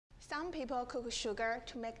Some people cook sugar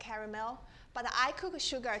to make caramel, but I cook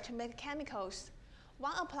sugar to make chemicals.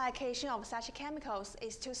 One application of such chemicals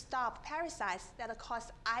is to stop parasites that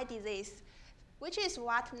cause eye disease, which is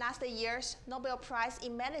what last year's Nobel Prize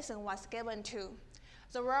in Medicine was given to.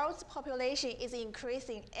 The world's population is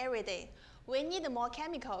increasing every day. We need more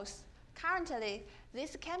chemicals. Currently,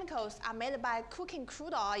 these chemicals are made by cooking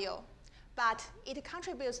crude oil, but it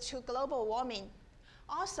contributes to global warming.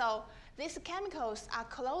 Also, these chemicals are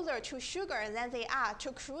closer to sugar than they are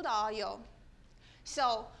to crude oil.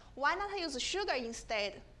 So, why not use sugar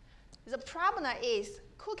instead? The problem is,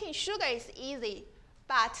 cooking sugar is easy,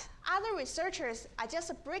 but other researchers are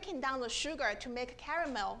just breaking down the sugar to make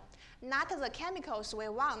caramel, not the chemicals we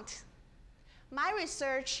want. My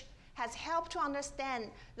research has helped to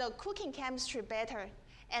understand the cooking chemistry better,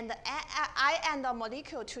 and I add a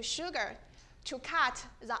molecule to sugar to cut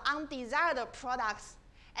the undesired products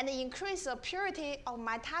and increase the purity of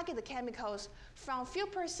my target chemicals from few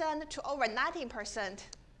percent to over 90%.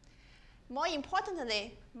 More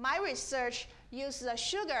importantly, my research uses the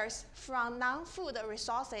sugars from non-food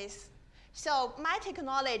resources. So my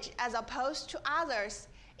technology, as opposed to others,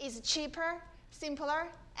 is cheaper, simpler,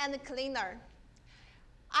 and cleaner.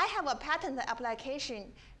 I have a patent application,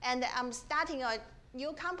 and I'm starting a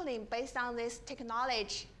new company based on this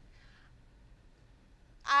technology.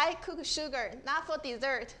 I cook sugar not for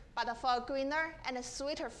dessert, but for a greener and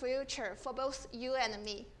sweeter future for both you and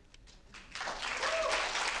me.